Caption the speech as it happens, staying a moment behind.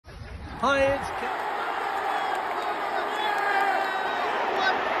Hi, it's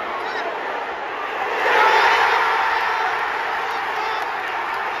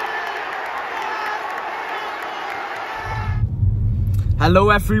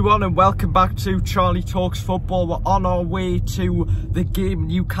Hello everyone and welcome back to Charlie Talks Football. We're on our way to the game.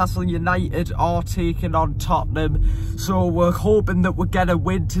 Newcastle United are taking on Tottenham. So we're hoping that we'll get a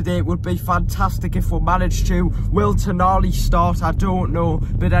win today. It would be fantastic if we managed to. Will Tonali start? I don't know.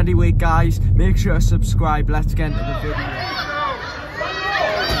 But anyway guys, make sure to subscribe. Let's get into the video.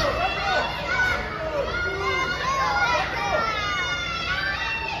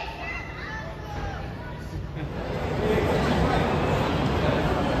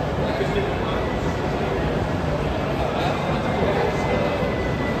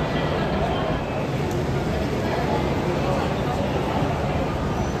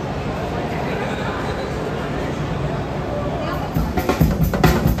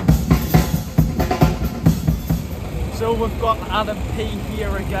 So we've got Adam P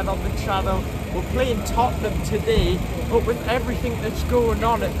here again on the channel. We're playing Tottenham today, but with everything that's going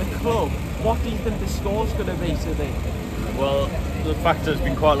on at the club, what do you think the score's going to be today? Well, the fact there's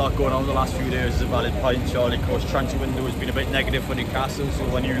been quite a lot going on the last few days is a valid point, Charlie. Of course, transfer window has been a bit negative for Newcastle, so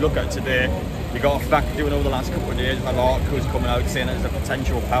when you look at today, you've got a fact doing over the last couple of days. We've had articles coming out saying that there's a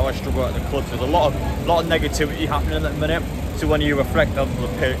potential power struggle at the club. There's a lot of negativity happening at the minute, so when you reflect on the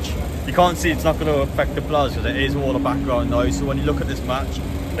pitch, you can't see it's not going to affect the players because it is all the background noise. So when you look at this match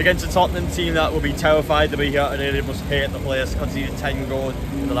against a Tottenham team that will be terrified to be here today, they must hate the place, conceded 10 goals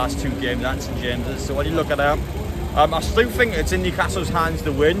in the last 2 games at St James's. So when you look at that, I still think it's in Newcastle's hands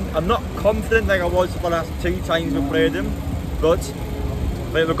to win. I'm not confident like I was the last 2 times we played them, but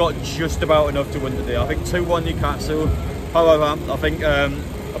I think we've got just about enough to win today. I think 2-1 Newcastle. However, I think a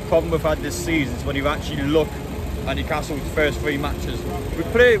problem we've had this season is when you actually look at Newcastle's first 3 matches. We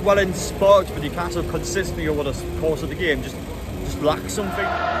played well in spots, but Newcastle consistently over the course of the game just lacks something.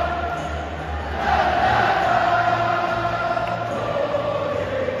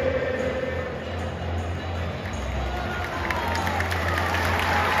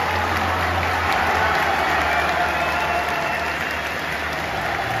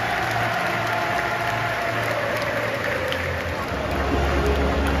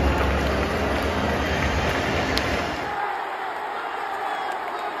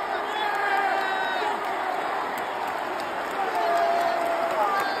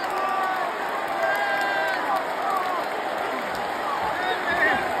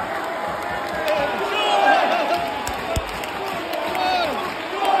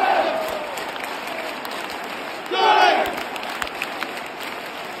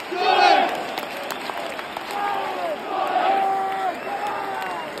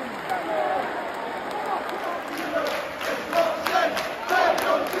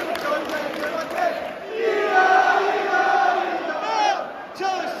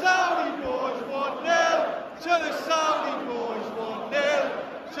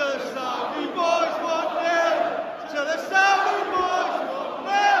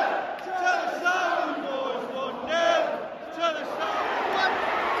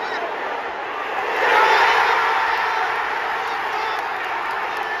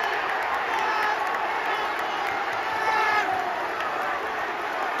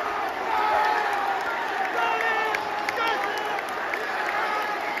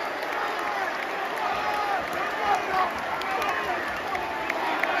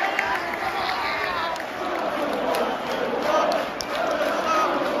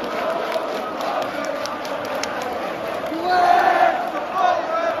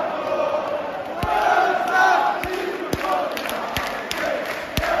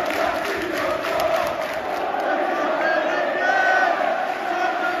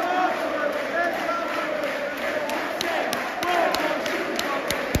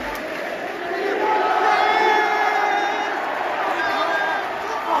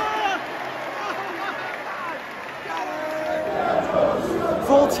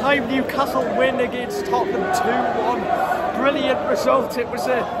 Full-time Newcastle win against Tottenham 2-1. Brilliant result. It was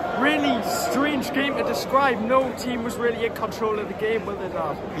a really strange game to describe. No team was really in control of the game, will they,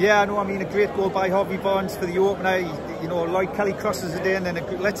 Dad? Yeah, no, I mean, a great goal by Harvey Barnes for the opener. You know, Lloyd Kelly crosses it in and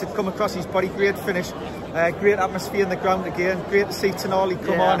it lets it come across his body. Great finish. Great atmosphere in the ground again. Great to see Tonali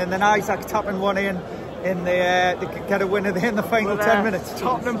come on, and then Isaac tapping one in they get a winner there in the final 10 minutes.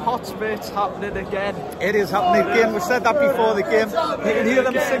 Tottenham Hotspur, it's happening again. It is happening again. We said that before the game. You can hear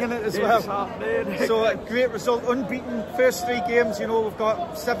them singing it as well. So a great result, unbeaten first 3 games. You know, we've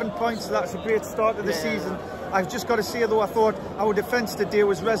got 7 points, so that's a great start to the season. I've just got to say though, I thought our defence today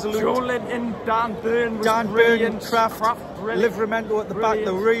was resolute. Joe Linton, Dan Burn was Dan brilliant. Burn, Kraft, Livermento at the back,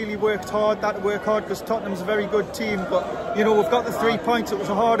 they really worked hard. They had to work hard because Tottenham's a very good team, but you know, we've got the 3 points. It was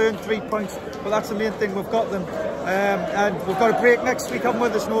a hard-earned 3 points, but that's the main thing, we've got them. And we've got a break next week, haven't we?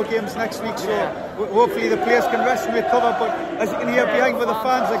 There's no games next week, so hopefully the players can rest and recover, but as you can hear behind with the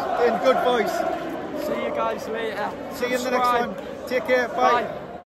fans, like, in good voice. See you guys later. See you in the next one. Take care, bye.